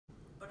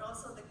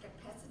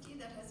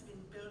that has been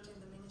built in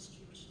the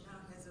ministry, which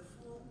now has a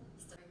full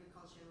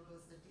agriculture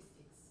rural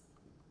statistics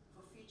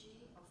for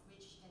Fiji, of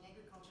which an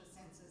agriculture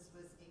census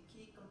was a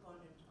key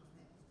component of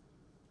that.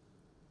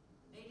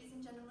 Ladies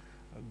and gentlemen.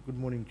 Good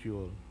morning to you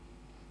all.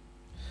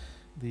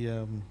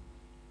 The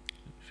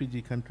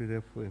Fiji country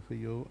rep for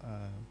FAO,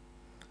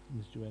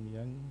 Ms. Joanne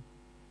Young,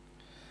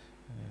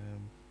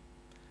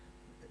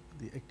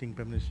 the acting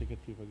permanent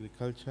secretary of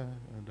agriculture,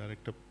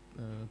 director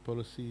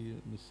policy,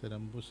 Ms.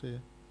 Seram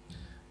Bose,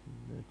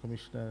 the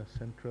commissioner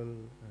central,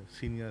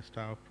 senior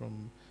staff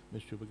from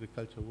Ministry of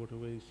Agriculture,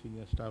 Waterways,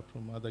 senior staff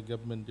from other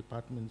government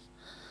departments.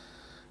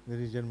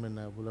 Ladies and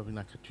gentlemen,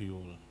 Bulavinaka to you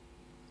all.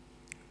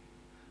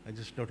 I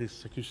just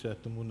noticed Sakusha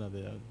Tumuna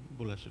there,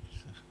 Bula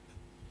Sakusha.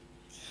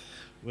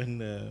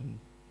 When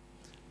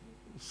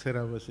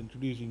Sarah was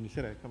introducing me,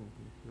 Sarah, come,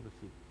 have a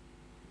seat.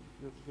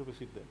 Have a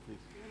seat there, please.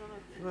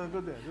 No,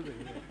 go there, go there.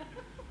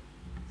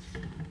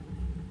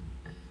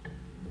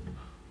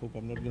 Hope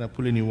I'm not going to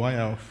pull any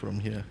wire off from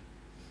here.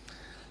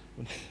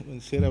 When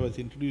Sarah was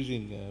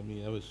introducing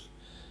me, I was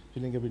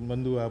feeling a bit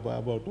mandua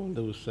about all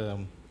those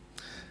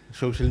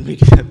social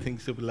media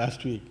things of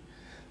last week.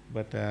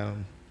 But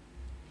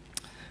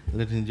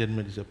ladies and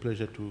gentlemen, it's a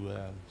pleasure to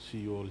see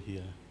you all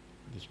here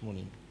this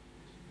morning.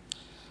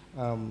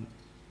 I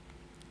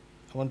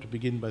want to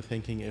begin by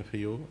thanking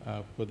FAO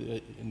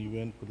and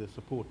UN for their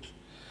support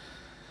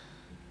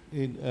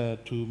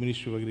to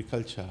Ministry of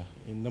Agriculture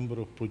in a number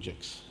of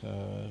projects,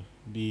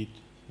 be it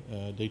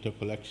data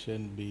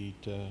collection, be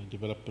it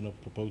development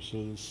of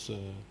proposals,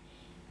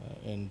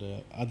 and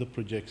other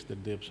projects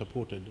that they have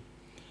supported,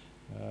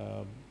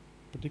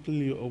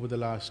 particularly over the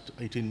last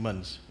 18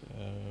 months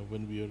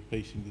when we are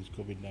facing this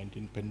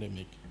COVID-19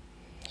 pandemic.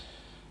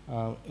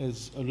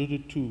 As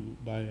alluded to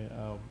by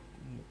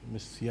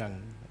Ms.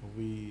 Young,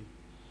 we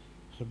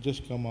have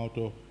just come out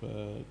of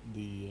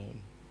the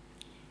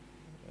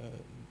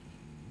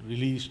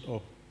release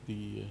of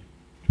the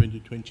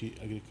 2020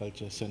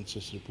 Agriculture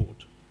Census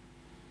Report.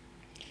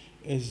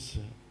 As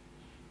you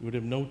would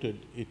have noted,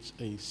 it's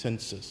a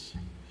census.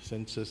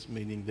 Census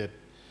meaning that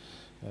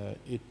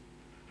it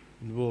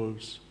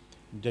involves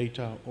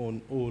data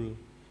on all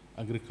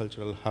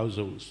agricultural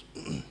households.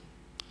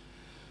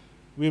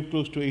 We have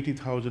close to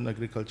 80,000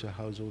 agriculture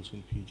households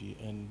in Fiji,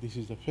 and this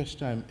is the first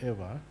time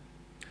ever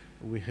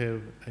we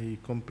have a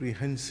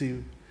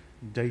comprehensive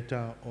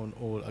data on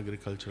all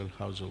agricultural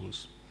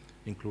households,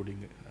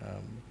 including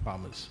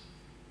farmers.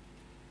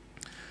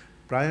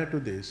 Prior to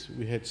this,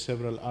 we had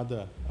several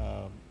other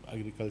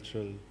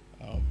agricultural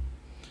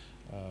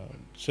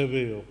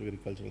survey of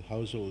agricultural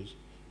households,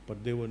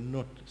 but they were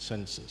not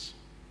census.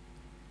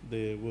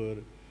 They were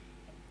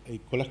a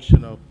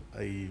collection of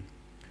a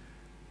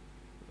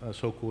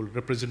so-called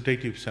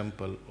representative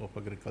sample of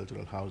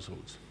agricultural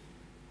households.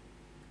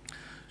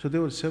 So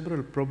there were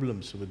several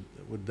problems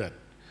with that.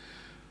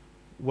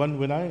 One,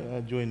 when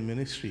I joined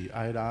ministry,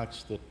 I had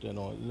asked that,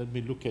 let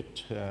me look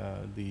at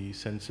the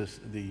census,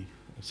 the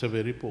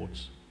survey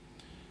reports.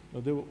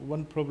 Now,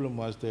 one problem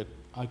was that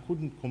I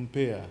couldn't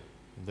compare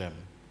them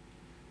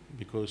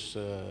because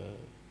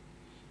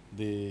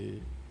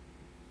they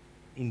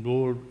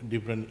involved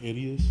different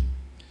areas,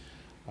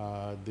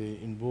 they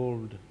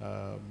involved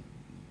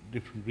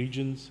different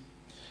regions.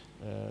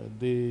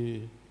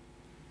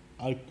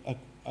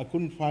 I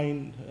couldn't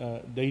find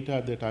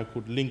data that I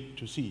could link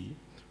to see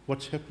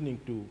what's happening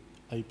to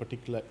a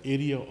particular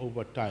area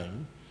over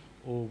time,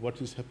 or what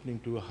is happening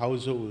to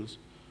households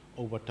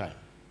over time.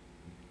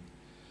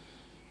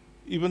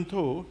 Even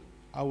though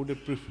I would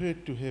have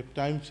preferred to have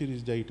time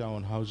series data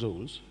on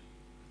households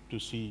to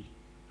see,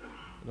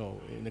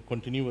 in a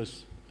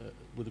continuous,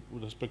 with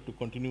respect to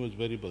continuous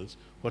variables,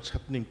 what's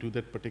happening to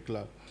that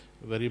particular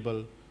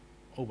variable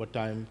over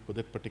time for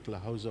that particular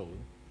household.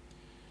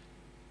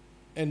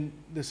 And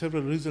there are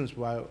several reasons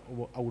why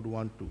I would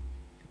want to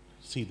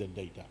see that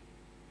data.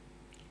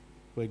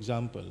 For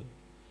example,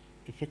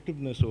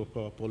 effectiveness of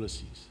our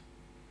policies.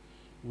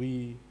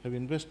 We have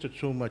invested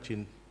so much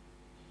in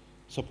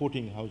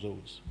supporting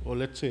households, or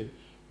let's say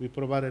we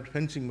provided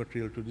fencing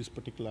material to this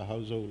particular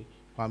household,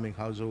 farming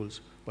households,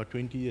 about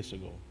 20 years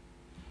ago.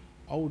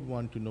 I would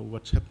want to know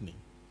what's happening.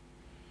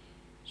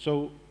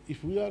 So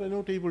if we are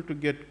not able to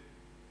get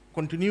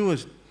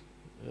continuous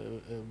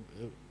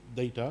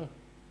data,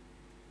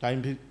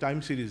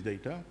 time series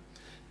data,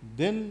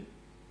 then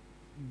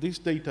this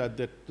data,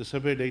 that the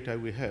survey data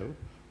we have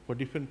for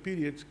different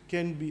periods,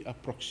 can be a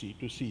proxy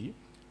to see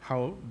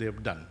how they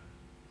have done.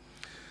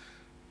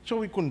 So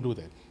we couldn't do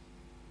that.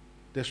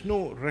 There's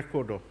no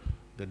record of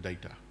the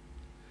data.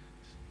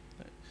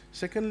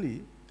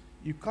 Secondly,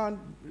 you can't,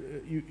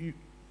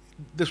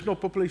 there's no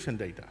population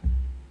data.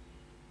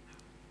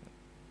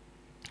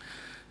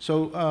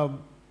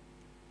 So,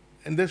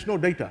 and there's no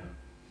data.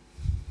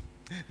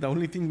 The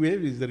only thing we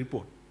have is the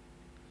report.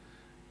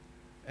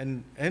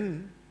 And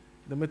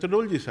the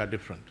methodologies are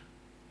different.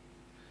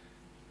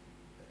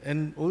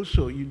 And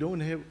also, you don't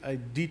have a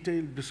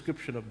detailed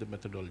description of the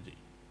methodology.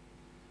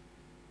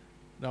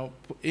 Now,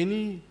 for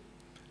any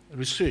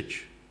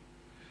research,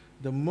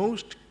 the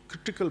most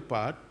critical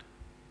part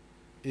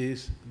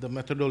is the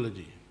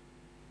methodology.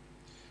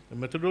 The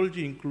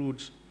methodology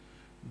includes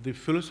the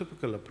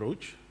philosophical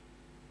approach,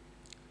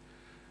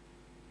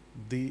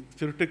 the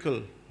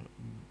theoretical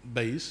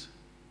base,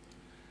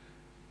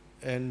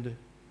 and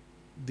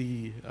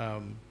the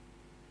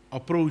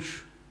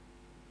approach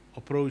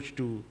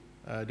to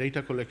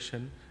data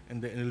collection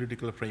and the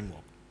analytical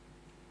framework.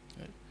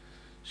 Right?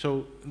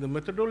 So the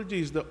methodology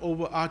is the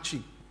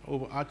overarching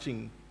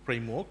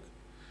framework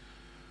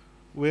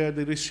where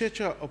the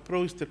researcher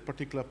approaches that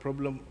particular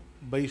problem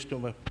based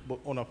on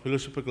a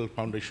philosophical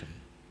foundation.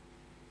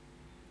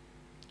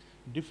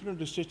 Different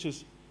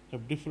researchers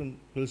have different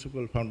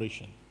philosophical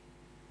foundation.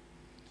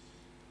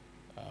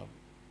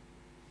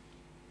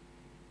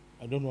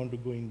 I don't want to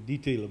go in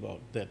detail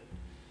about that,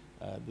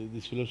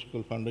 this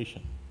philosophical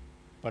foundation,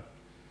 but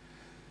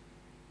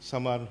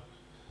some are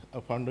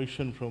a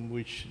foundation from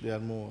which they are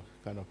more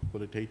kind of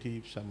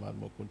qualitative, some are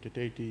more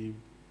quantitative,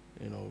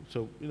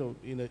 So,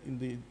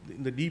 in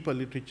the deeper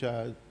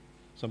literature,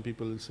 some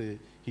people will say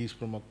he's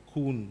from a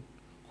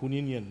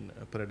Kuhnian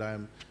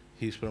paradigm,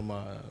 he's from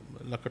a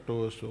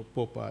Lakatos or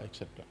Popa,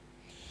 etc.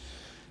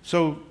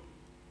 So,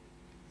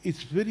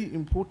 it's very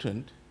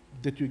important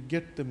that you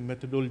get the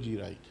methodology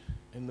right.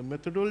 And the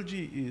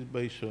methodology is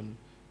based on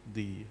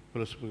the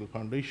philosophical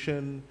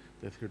foundation,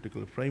 the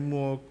theoretical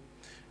framework.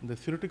 And the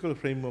theoretical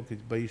framework is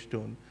based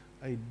on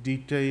a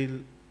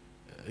detailed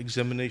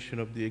examination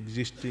of the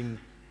existing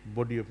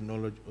body of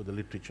knowledge or the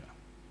literature.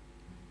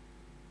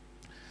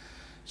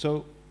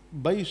 So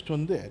based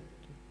on that,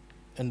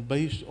 and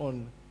based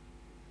on,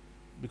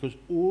 because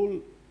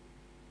all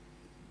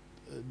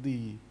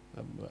the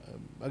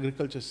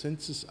agriculture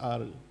sciences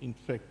are in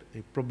fact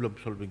a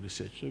problem-solving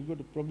research. So you've got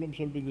a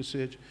problem-solving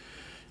research,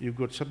 you've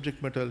got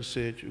subject matter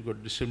research, you've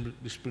got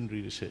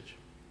disciplinary research.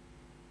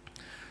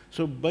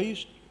 So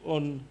based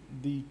on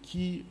the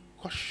key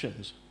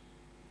questions,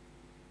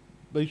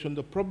 based on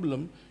the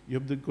problem, you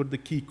have got the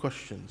key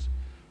questions.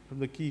 From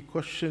the key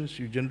questions,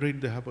 you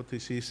generate the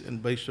hypothesis,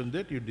 and based on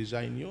that, you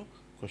design your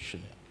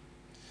questionnaire.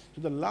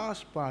 So the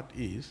last part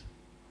is,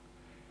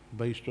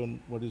 based on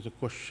what is the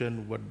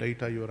question, what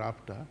data you're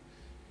after,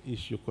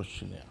 is your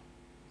questionnaire.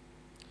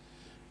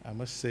 I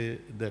must say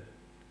that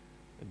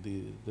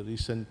the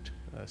recent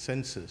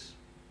census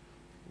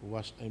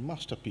was a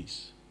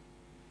masterpiece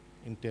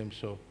in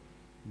terms of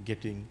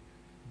getting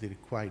the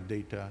required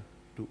data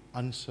to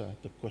answer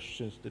the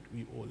questions that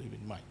we all have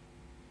in mind.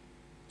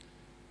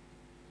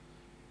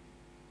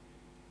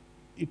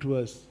 It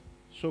was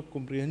so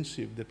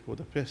comprehensive that for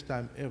the first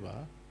time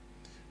ever,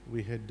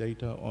 we had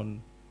data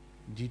on,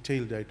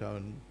 detailed data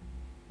on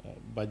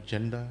by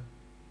gender,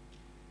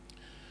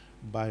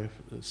 by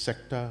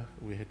sector.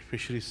 We had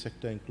fisheries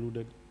sector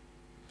included.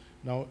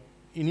 Now,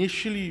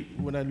 initially,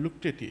 when I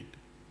looked at it,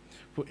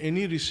 for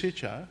any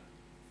researcher,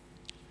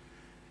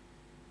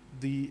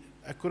 the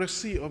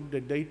accuracy of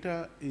the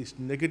data is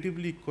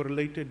negatively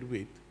correlated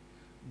with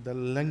the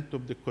length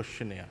of the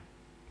questionnaire.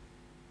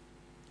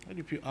 And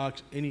if you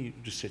ask any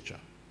researcher.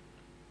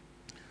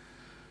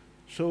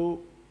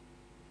 So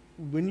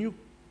the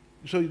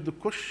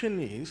question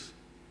is,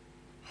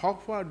 how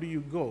far do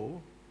you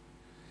go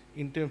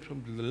in terms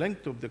of the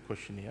length of the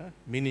questionnaire,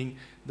 meaning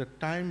the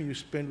time you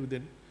spend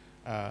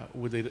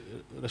with a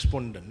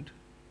respondent,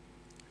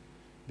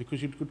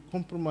 because it could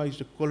compromise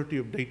the quality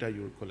of data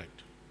you will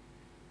collect.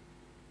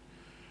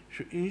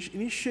 So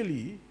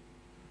initially,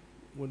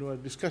 when we were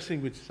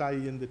discussing with Sai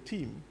and the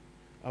team,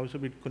 I was a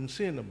bit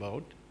concerned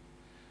about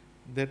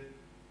that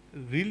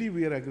really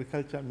we are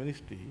Agriculture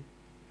Ministry,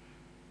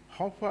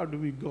 how far do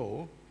we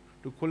go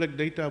to collect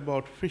data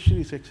about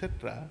fisheries,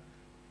 etc.,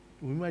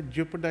 we might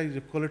jeopardize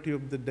the quality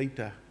of the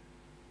data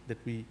that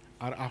we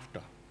are after.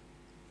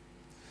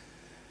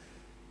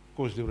 Of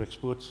course, there were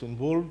experts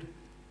involved,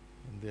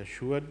 and they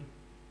assured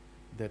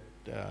that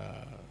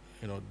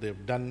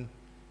they've done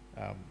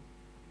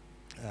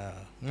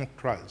mock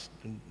trials,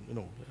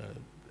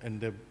 and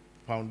they've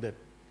found that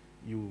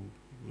you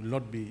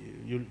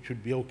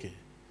should be okay.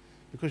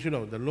 Because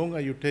the longer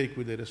you take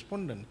with a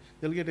respondent,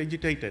 they'll get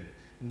agitated,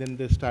 and then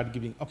they start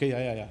giving, okay,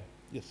 yeah,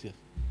 yes.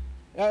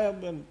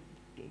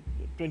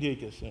 20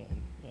 acres,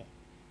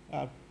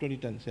 20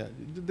 tons, yeah.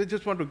 They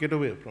just want to get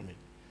away from it.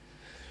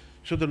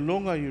 So the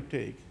longer you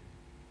take,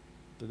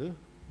 the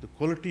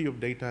quality of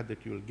data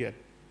that you will get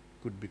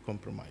could be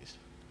compromised.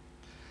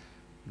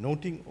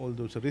 Noting all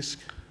those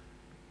risks,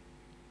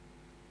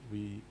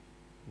 we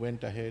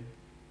went ahead,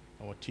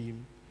 our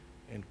team,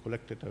 and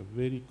collected a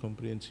very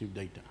comprehensive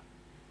data.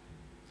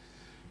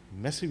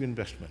 Massive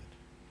investment,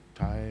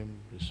 time,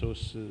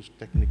 resources,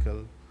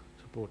 technical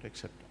support,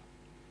 etc.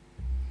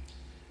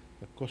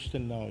 The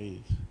question now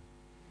is,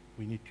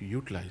 we need to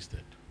utilize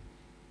that,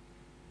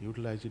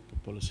 utilize it for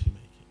policy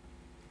making.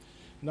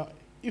 Now,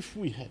 if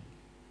we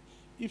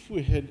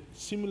had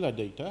similar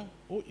data,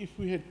 or if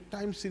we had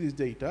time series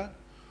data,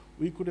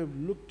 we could have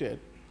looked at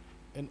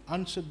and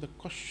answered the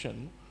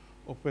question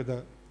of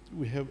whether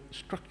we have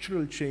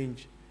structural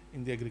change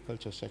in the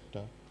agriculture sector,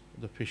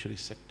 or the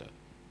fisheries sector.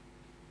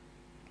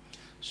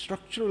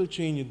 Structural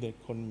change in the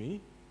economy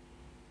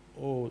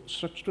or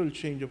structural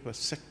change of a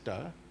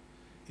sector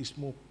is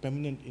more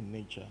permanent in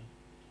nature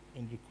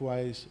and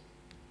requires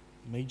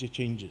major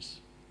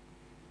changes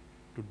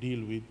to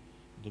deal with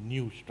the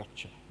new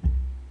structure.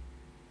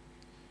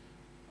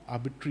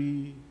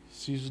 Arbitrary,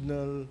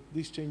 seasonal,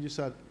 these changes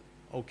are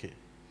okay.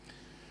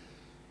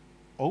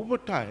 Over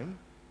time,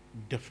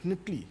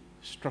 definitely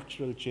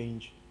structural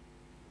change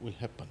will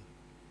happen.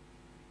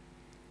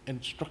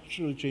 And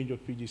structural change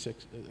of Fiji's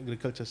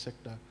agriculture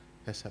sector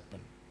has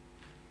happened.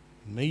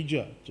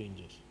 Major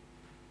changes.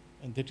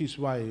 And that is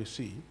why you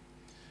see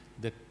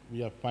that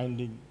we are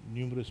finding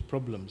numerous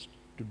problems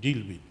to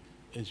deal with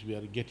as we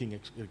are getting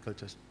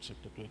agriculture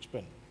sector to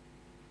expand.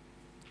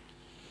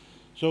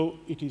 So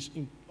it is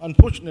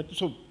unfortunate.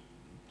 So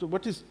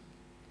what is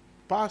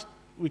past,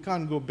 we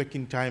can't go back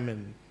in time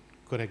and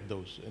correct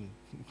those and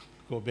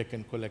go back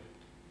and collect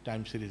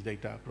time series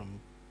data from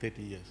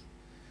 30 years.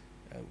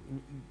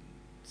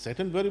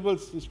 Certain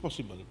variables is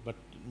possible, but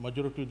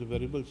majority of the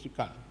variables you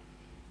can't.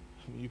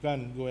 You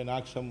can't go and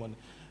ask someone,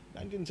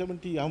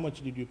 1970, how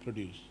much did you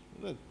produce?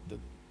 The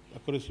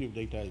accuracy of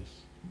data is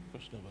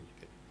questionable.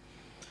 Okay.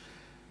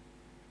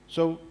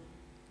 So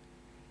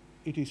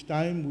it is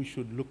time we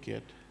should look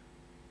at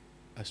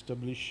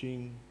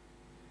establishing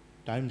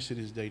time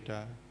series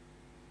data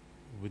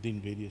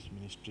within various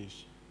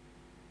ministries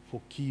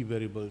for key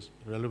variables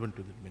relevant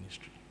to that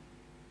ministry,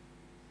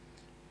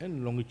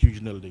 and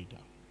longitudinal data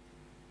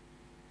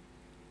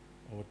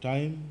over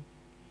time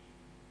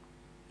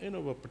and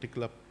over a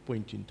particular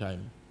point in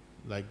time,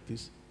 like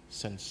this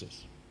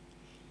census.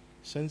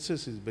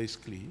 Census is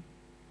basically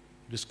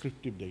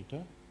descriptive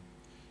data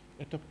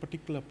at a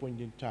particular point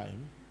in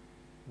time.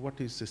 What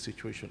is the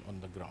situation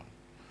on the ground?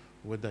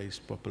 Whether it's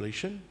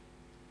population,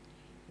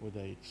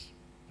 whether it's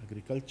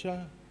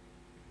agriculture,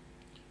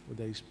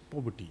 whether it's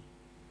poverty.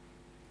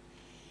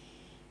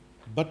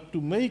 But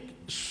to make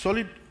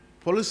solid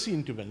policy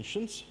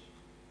interventions,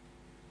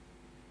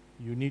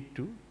 you need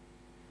to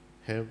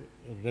have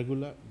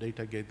regular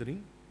data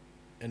gathering,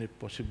 and if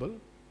possible,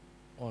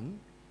 on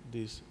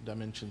these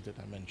dimensions that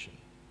I mentioned.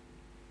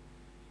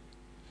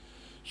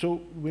 So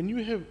when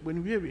we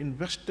have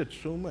invested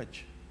so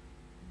much,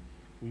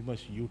 we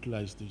must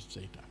utilize this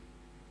data.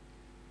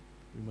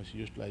 We must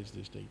utilize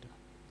this data.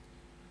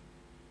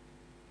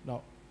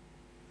 Now,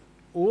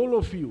 all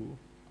of you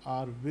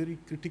are very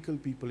critical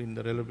people in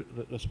the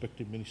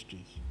respective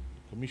ministries.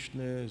 The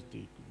commissioners,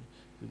 the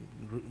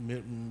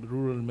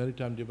Rural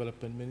Maritime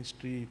Development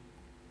Ministry,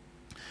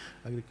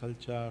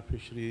 Agriculture,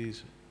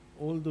 Fisheries,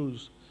 all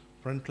those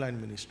frontline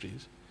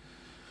ministries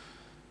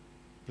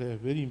play a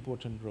very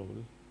important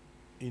role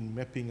in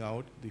mapping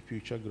out the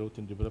future growth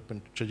and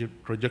development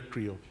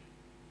trajectory of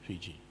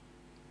Fiji.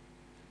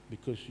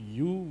 Because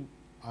you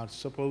are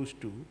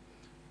supposed to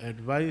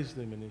advise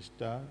the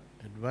minister,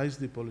 advise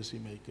the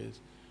policymakers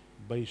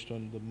based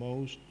on the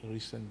most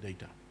recent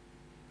data.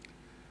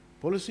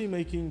 Policy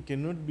making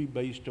cannot be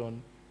based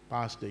on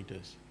past data.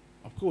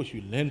 Of course,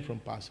 you learn from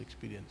past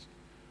experience,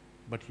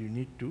 but you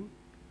need to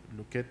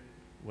look at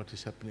what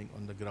is happening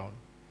on the ground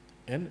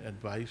and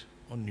advise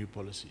on new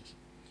policies.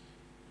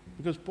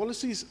 Because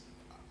policies,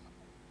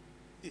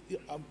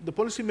 the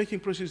policy making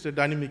process is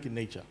dynamic in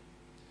nature.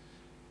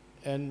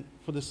 And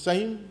for the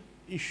same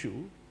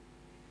issue,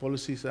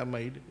 policies are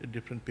made at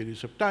different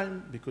periods of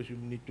time because you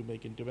need to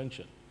make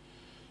intervention.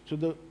 So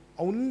the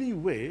only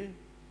way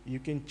you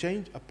can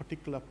change a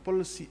particular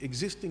policy,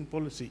 existing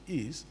policy,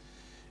 is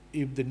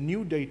if the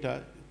new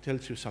data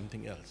tells you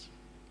something else.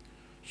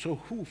 So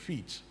who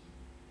feeds?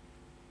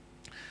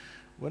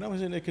 When I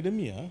was in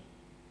academia,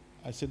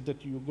 I said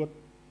that you got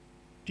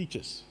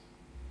teachers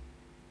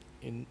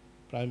in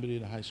primary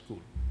and high school.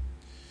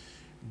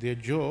 Their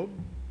job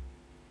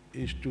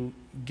is to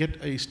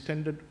get a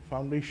standard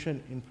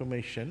foundation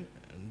information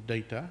and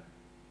data,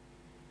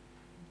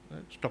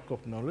 stock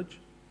of knowledge,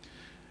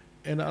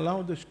 and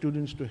allow the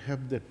students to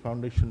have that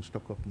foundation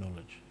stock of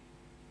knowledge.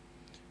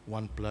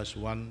 1 +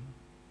 1,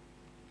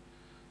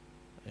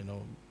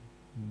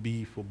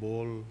 B for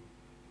ball,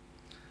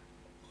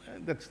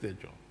 and that's their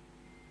job.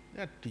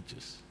 They are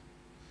teachers.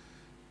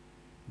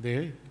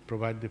 They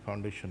provide the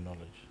foundation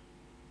knowledge.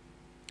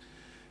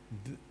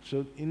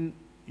 So in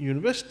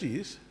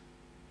universities,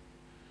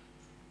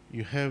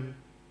 you have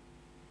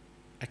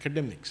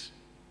academics.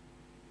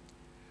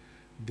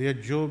 Their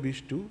job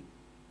is to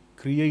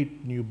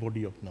create new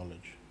body of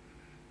knowledge.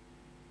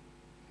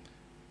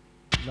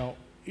 Now,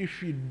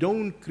 if you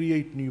don't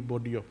create new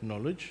body of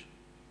knowledge,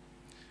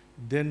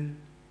 then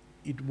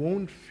it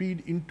won't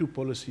feed into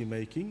policy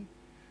making,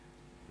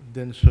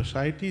 then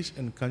societies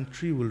and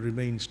country will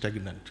remain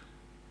stagnant.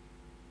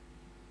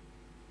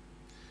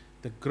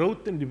 The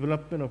growth and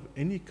development of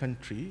any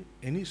country,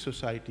 any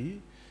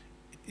society,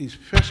 is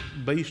first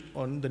based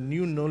on the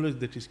new knowledge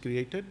that is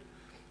created,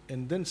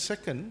 and then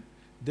second,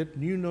 that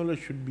new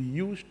knowledge should be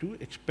used to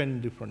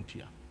expand the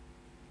frontier.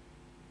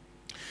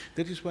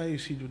 That is why you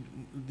see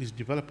these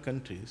developed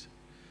countries,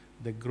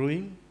 they're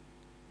growing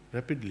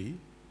rapidly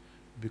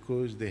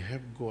because they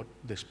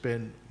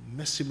spend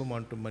massive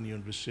amount of money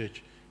on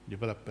research,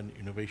 development,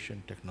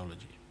 innovation,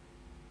 technology.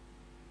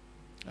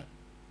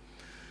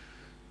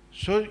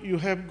 So you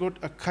have got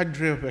a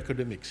cadre of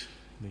academics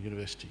in the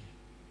university.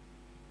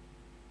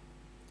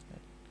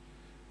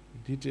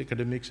 These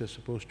academics are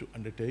supposed to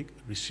undertake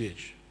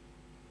research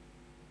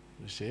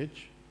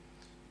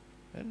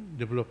and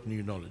develop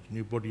new knowledge,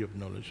 new body of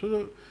knowledge.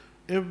 So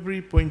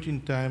every point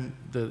in time,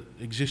 the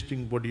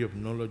existing body of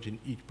knowledge in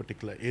each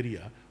particular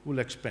area will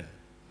expand.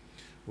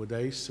 Whether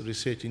it's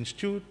research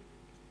institute,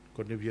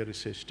 Cornevia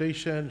Research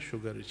Station,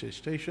 Sugar Research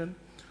Station,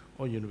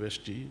 or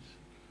universities,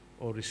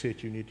 or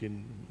research unit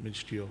in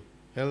Ministry of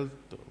Health,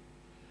 or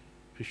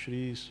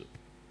Fisheries.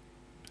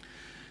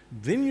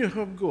 Then you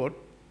have got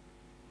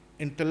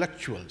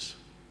intellectuals.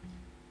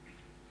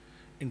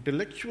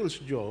 Intellectuals'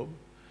 job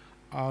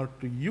are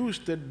to use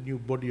that new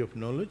body of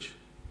knowledge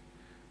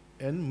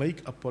and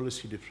make a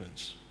policy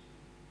difference.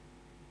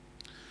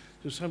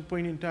 So some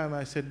point in time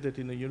I said that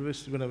in a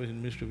university, when I was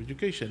in Ministry of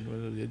Education,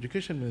 when I was the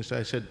Education Minister,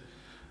 I said,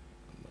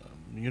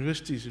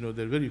 universities, there are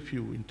very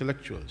few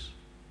intellectuals.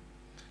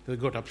 They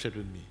got upset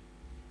with me.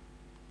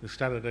 They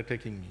started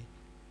attacking me.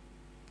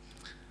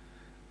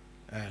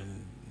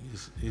 And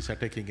he's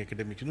attacking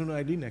academics. No,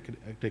 I didn't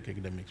attack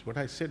academics. What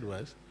I said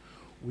was,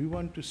 we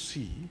want to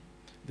see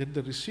that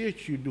the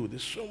research you do,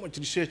 there's so much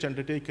research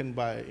undertaken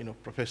by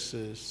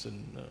professors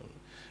and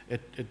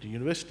at the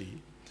university,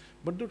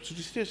 but that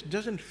research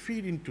doesn't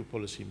feed into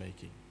policy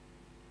making.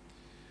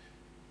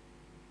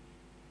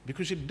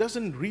 Because it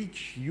doesn't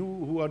reach you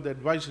who are the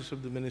advisors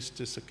of the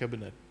ministers of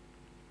cabinet.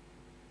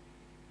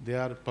 They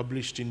are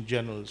published in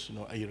journals,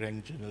 A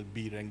rank journal,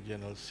 B rank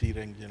journal, C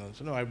rank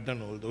journals. I've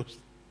done all those.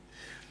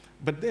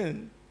 But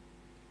then,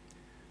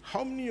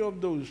 how many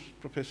of those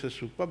professors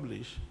who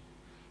publish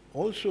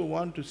also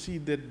want to see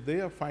that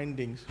their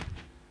findings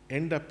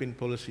end up in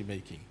policy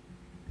making?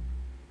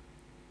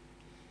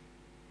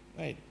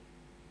 Right?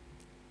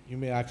 You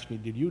may ask me,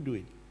 did you do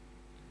it?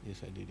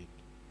 Yes, I did it.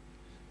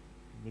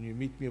 When you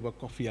meet me over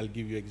coffee, I'll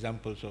give you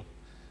examples of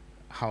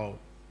how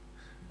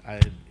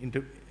I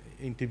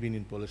intervene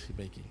in policy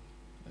making.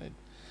 Right?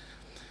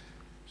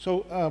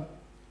 So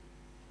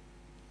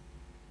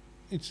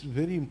it's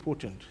very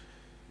important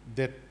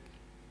that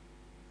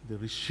the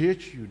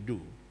research you do,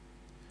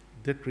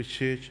 that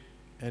research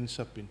ends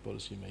up in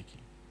policy making.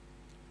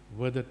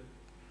 Whether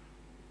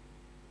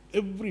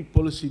every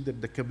policy that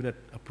the cabinet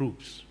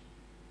approves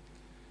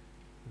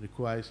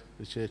requires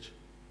research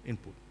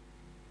input.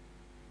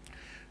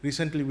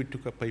 Recently, we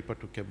took a paper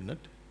to cabinet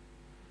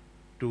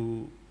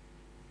to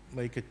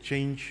make a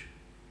change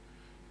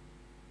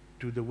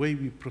to the way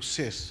we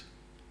process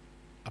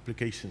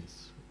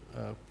applications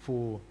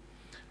for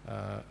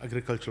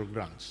agricultural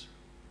grants.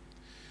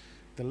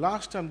 The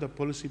last time the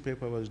policy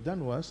paper was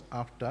done was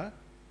after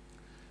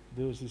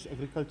there was this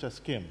agriculture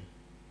scam.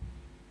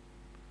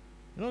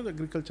 The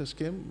agriculture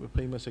scam, the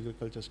famous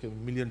agriculture scam,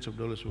 millions of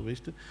dollars were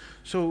wasted.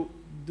 So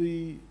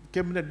the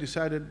cabinet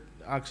decided,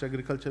 asked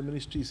Agriculture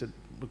Ministry, said,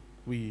 look,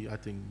 I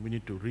think we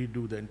need to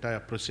redo the entire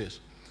process.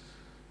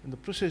 And the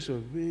process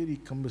was very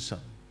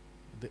cumbersome.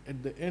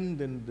 At the end,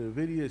 then the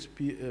various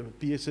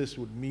PSS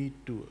would meet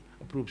to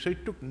approve. So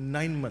it took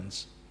 9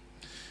 months.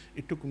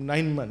 It took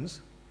 9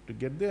 months to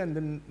get there, and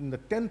then in the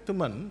 10th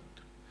month,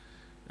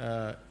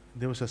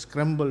 there was a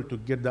scramble to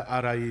get the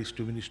RIAs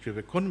to Ministry of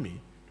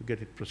Economy to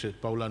get it processed.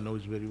 Paula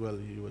knows very well,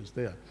 he was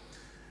there.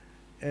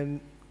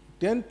 And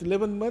 10th,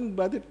 11th month,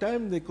 by the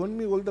time the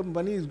economy, all the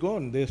money is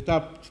gone, they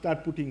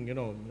start putting,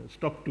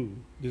 stop to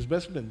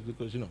disbursements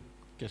because,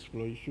 cash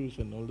flow issues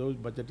and all those,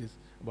 budget is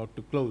about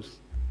to close.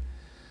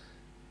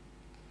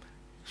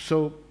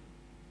 So,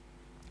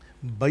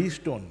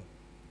 based on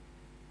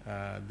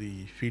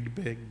the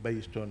feedback,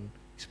 based on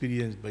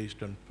experience,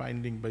 based on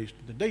finding, based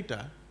on the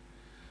data,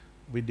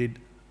 we did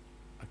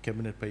a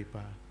cabinet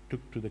paper,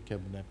 took to the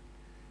cabinet,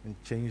 and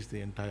changed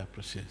the entire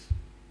process.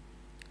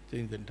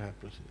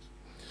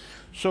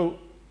 So,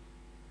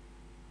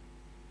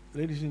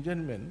 ladies and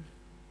gentlemen,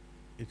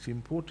 it's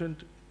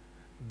important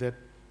that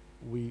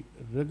we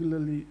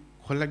regularly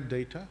collect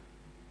data,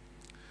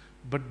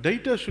 but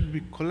data should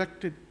be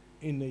collected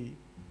in a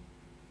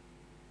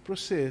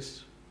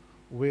process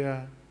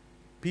where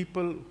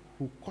people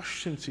who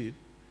questions it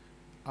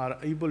are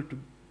able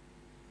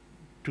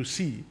to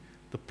see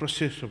the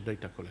process of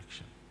data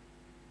collection.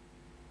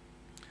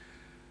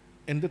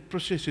 And that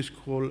process is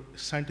called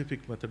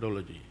scientific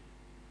methodology.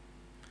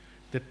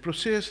 That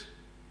process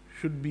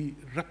should be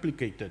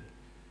replicated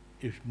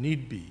if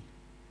need be.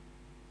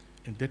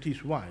 And that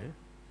is why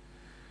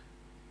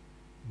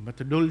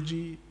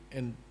methodology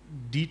and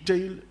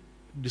detailed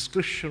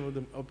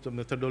description of the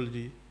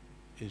methodology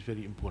is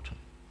very important.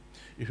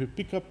 If you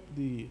pick up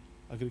the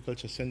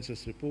agriculture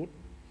census report,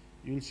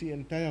 you will see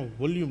entire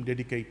volume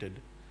dedicated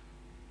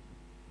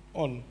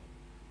on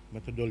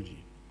methodology,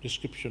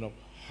 description of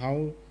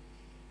how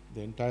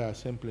the entire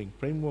sampling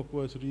framework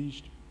was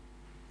reached,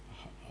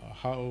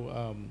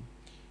 how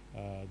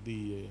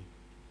the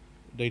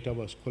data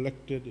was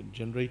collected and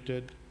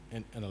generated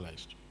and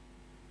analyzed.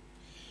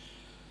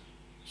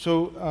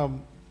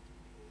 So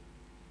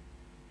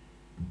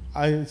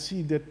I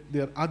see that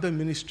there are other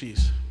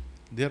ministries,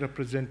 their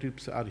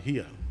representatives are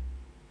here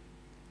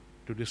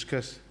to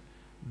discuss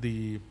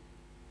the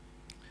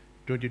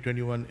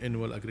 2021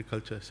 Annual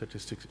Agriculture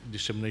Statistics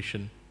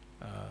Dissemination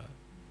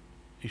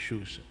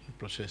issues and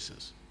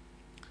processes.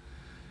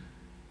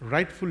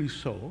 Rightfully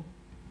so,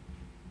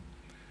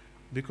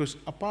 because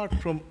apart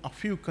from a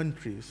few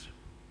countries,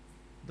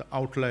 the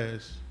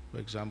outliers, for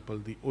example,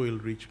 the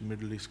oil-rich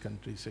Middle East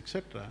countries,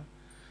 etc.,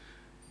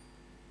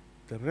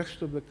 the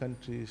rest of the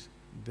countries,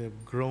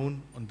 they've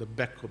grown on the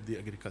back of the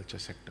agriculture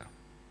sector.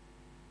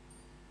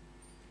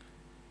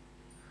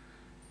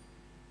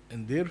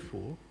 And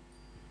therefore,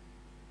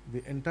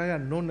 the entire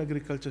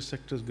non-agriculture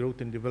sector's growth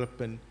and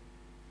development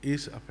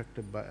is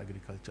affected by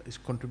agriculture, is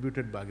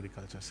contributed by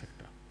agriculture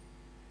sector.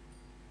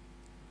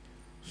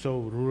 So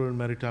rural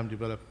maritime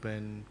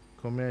development,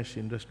 commerce,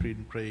 industry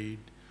and trade,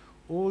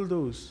 all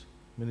those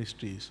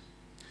ministries,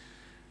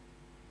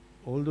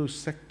 all those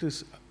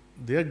sectors,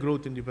 their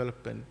growth and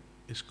development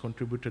is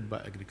contributed by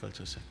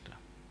agriculture sector.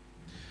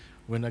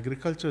 When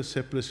agriculture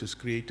surplus is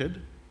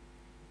created,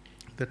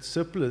 that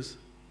surplus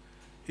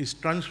is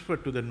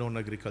transferred to the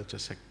non-agriculture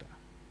sector.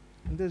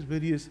 And there's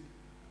various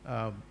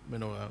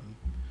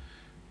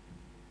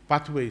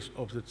pathways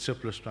of the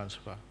surplus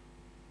transfer.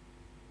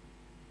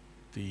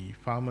 The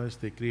farmers,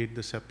 they create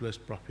the surplus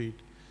profit,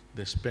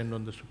 they spend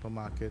on the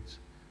supermarkets,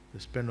 they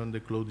spend on the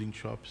clothing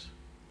shops.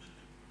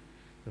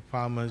 The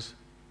farmers,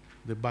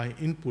 they buy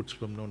inputs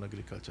from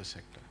non-agriculture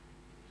sector.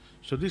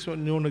 So this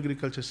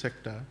non-agriculture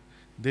sector,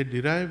 they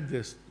derive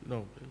this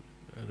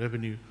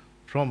revenue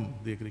from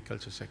the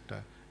agriculture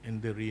sector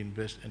and they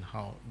reinvest, and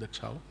that's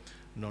how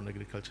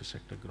non-agriculture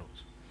sector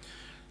grows.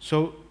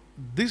 So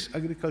this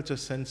agriculture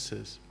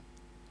census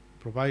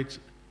provides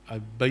a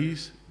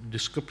base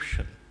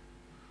description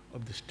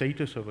of the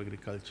status of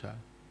agriculture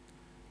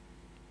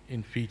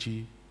in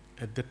Fiji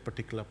at that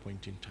particular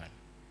point in time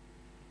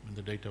when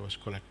the data was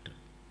collected.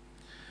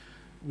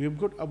 We have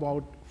got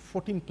about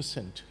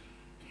 14%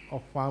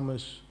 of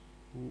farmers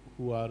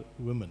who are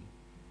women,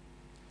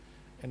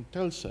 and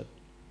tells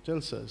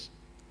us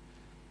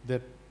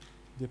that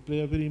they play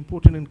a very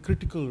important and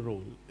critical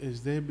role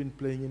as they have been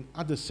playing in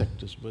other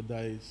sectors, whether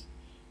it's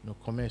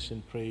commerce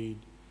and trade,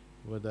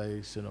 whether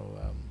it's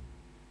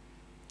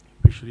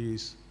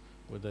fisheries,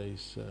 whether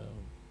it's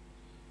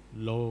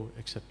law,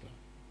 etc.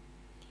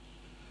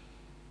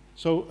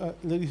 So,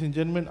 ladies and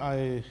gentlemen,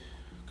 I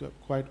got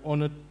quite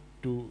honored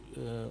to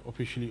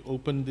officially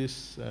open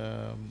this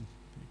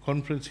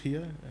conference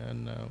here,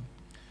 and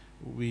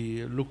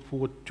we look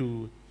forward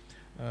to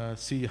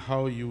see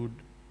how you would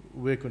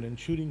work on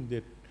ensuring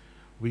that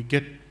we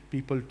get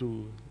people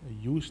to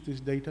use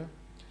this data.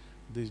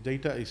 This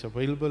data is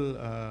available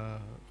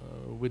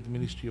with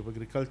Ministry of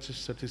Agriculture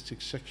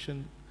Statistics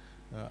section,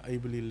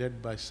 ably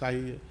led by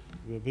Sai.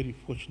 We're very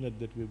fortunate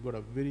that we've got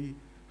a very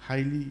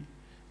highly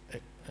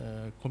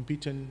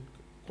competent,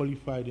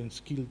 qualified and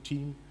skilled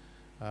team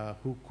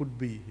who could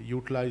be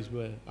utilized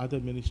by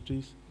other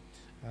ministries.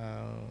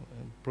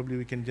 Probably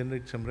we can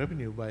generate some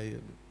revenue by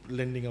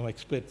lending our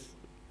experts.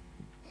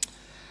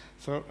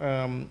 So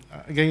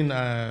again,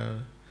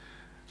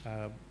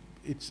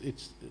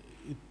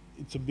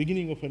 it's a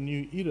beginning of a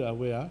new era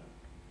where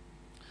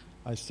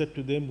I said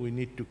to them, we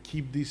need to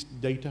keep this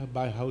data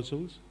by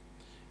households,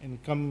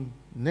 and come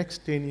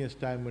next 10 years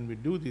time when we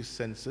do this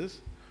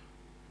census,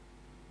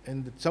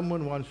 and that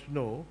someone wants to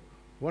know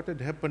what had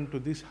happened to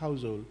this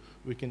household,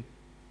 we can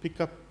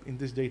pick up in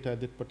this data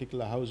that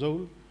particular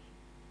household,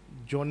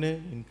 Jone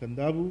in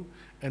Kandavu,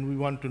 and we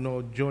want to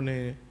know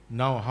Jone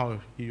now how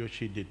he or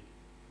she did.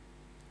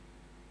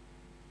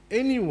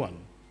 Anyone,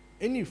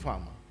 any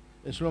farmer,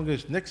 as long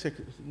as next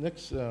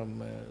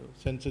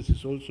census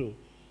is also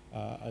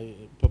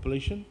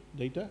population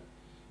data,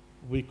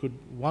 we could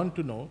want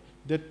to know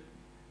that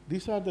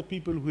these are the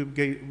people who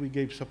we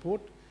gave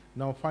support.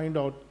 Now find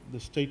out the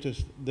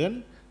status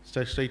then,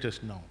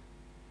 status now.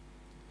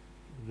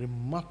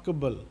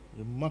 Remarkable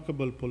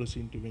policy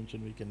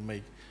intervention we can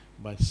make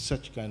by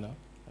such kind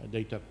of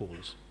data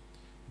calls,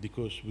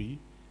 because we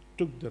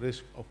took the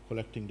risk of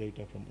collecting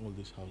data from all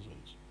these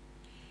households.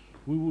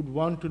 We would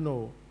want to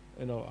know,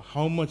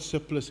 how much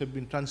surplus have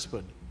been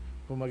transferred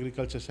from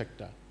agriculture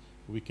sector.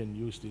 We can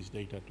use this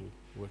data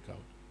to work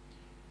out.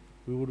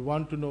 We would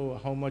want to know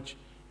how much,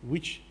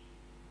 which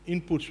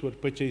inputs were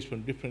purchased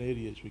from different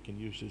areas. We can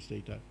use this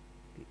data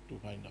to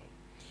find out.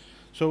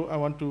 So I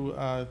want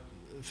to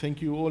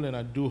thank you all, and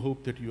I do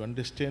hope that you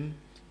understand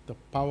the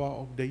power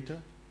of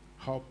data,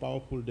 how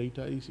powerful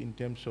data is in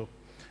terms of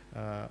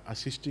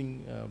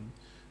assisting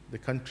the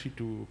country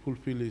to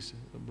fulfill its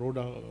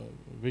broader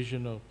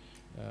vision of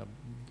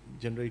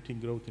generating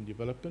growth and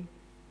development.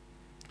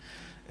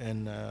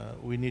 And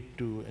we need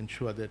to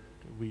ensure that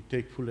we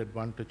take full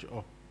advantage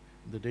of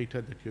the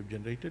data that you have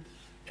generated,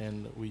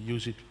 and we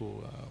use it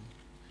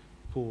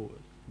for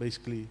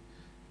basically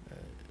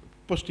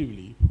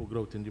positively for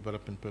growth and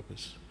development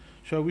purpose.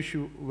 So I wish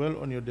you well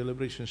on your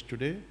deliberations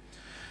today,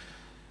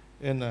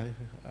 and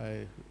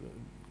it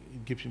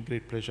gives me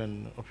great pleasure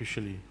in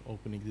officially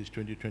opening this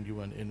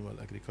 2021 Annual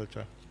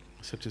Agriculture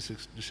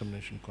Statistics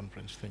Dissemination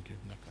Conference. Thank you.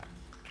 Naka.